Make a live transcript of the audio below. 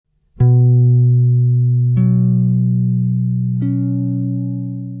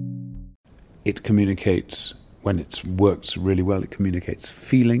it communicates, when it works really well, it communicates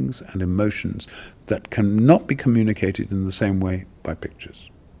feelings and emotions that cannot be communicated in the same way by pictures.